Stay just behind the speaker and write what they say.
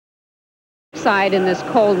outside in this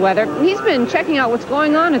cold weather. He's been checking out what's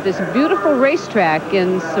going on at this beautiful racetrack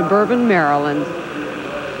in suburban Maryland.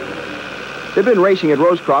 They've been racing at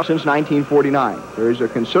Rosecroft since 1949. There is a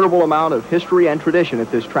considerable amount of history and tradition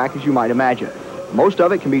at this track, as you might imagine. Most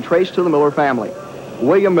of it can be traced to the Miller family.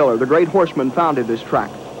 William Miller, the great horseman, founded this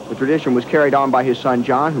track. The tradition was carried on by his son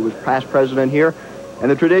John, who was past president here,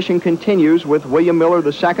 and the tradition continues with William Miller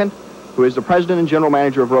II, who is the president and general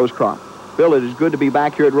manager of Rosecroft. Bill, it is good to be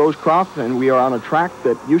back here at Rosecroft, and we are on a track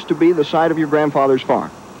that used to be the site of your grandfather's farm.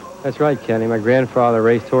 That's right, Kenny. My grandfather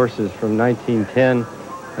raced horses from 1910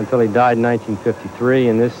 until he died in 1953,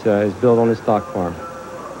 and this is built on his stock farm.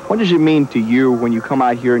 What does it mean to you when you come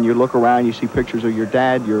out here and you look around, you see pictures of your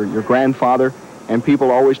dad, your grandfather, and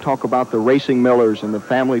people always talk about the racing Millers and the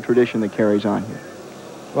family tradition that carries on here?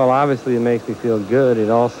 Well, obviously it makes me feel good. It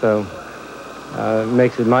also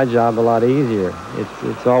makes my job a lot easier.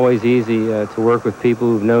 It's always easy to work with people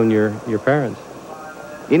who've known your parents.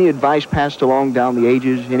 Any advice passed along down the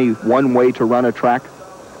ages? Any one way to run a track?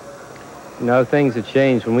 You know, things have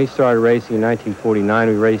changed. When we started racing in 1949,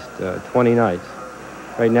 we raced 20 nights.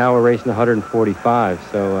 Right now we're racing 145.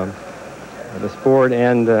 So the sport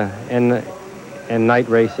and night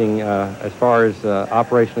racing, as far as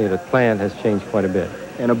operationally the plant, has changed quite a bit.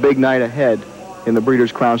 And a big night ahead in the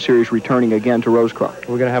Breeders' Crown Series, returning again to Rosecroft.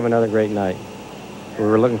 We're going to have another great night.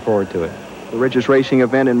 We're looking forward to it. The richest racing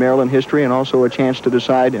event in Maryland history, and also a chance to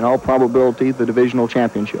decide, in all probability, the divisional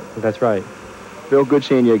championship. That's right. Bill, good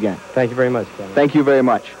seeing you again. Thank you very much, Ken. Thank you very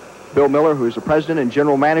much. Bill Miller, who is the president and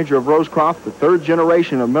general manager of Rosecroft, the third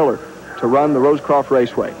generation of Miller to run the Rosecroft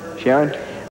Raceway. Sharon?